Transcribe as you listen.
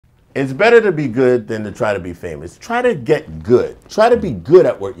it's better to be good than to try to be famous. Try to get good. Try to be good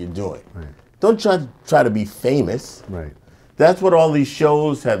at what you're doing. Right. Don't try to be famous. Right. That's what all these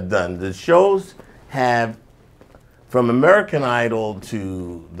shows have done. The shows have, from American Idol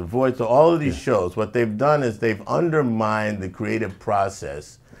to The Voice, to all of these shows, what they've done is they've undermined the creative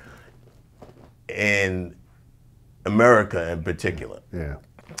process in America in particular. Yeah.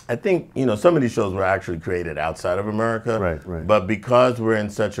 I think, you know, some of these shows were actually created outside of America. Right, right. But because we're in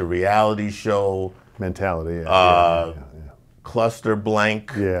such a reality show Mentality, cluster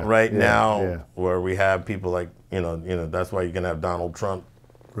blank right now, where we have people like, you know, that's why you can have Donald Trump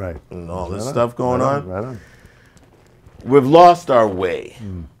and all this stuff going on. Right on. We've lost our way.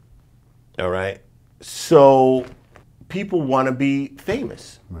 All right? So people want to be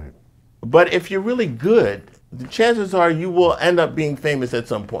famous. Right. But if you're really good, the chances are you will end up being famous at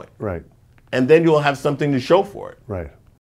some point. Right. And then you'll have something to show for it. Right.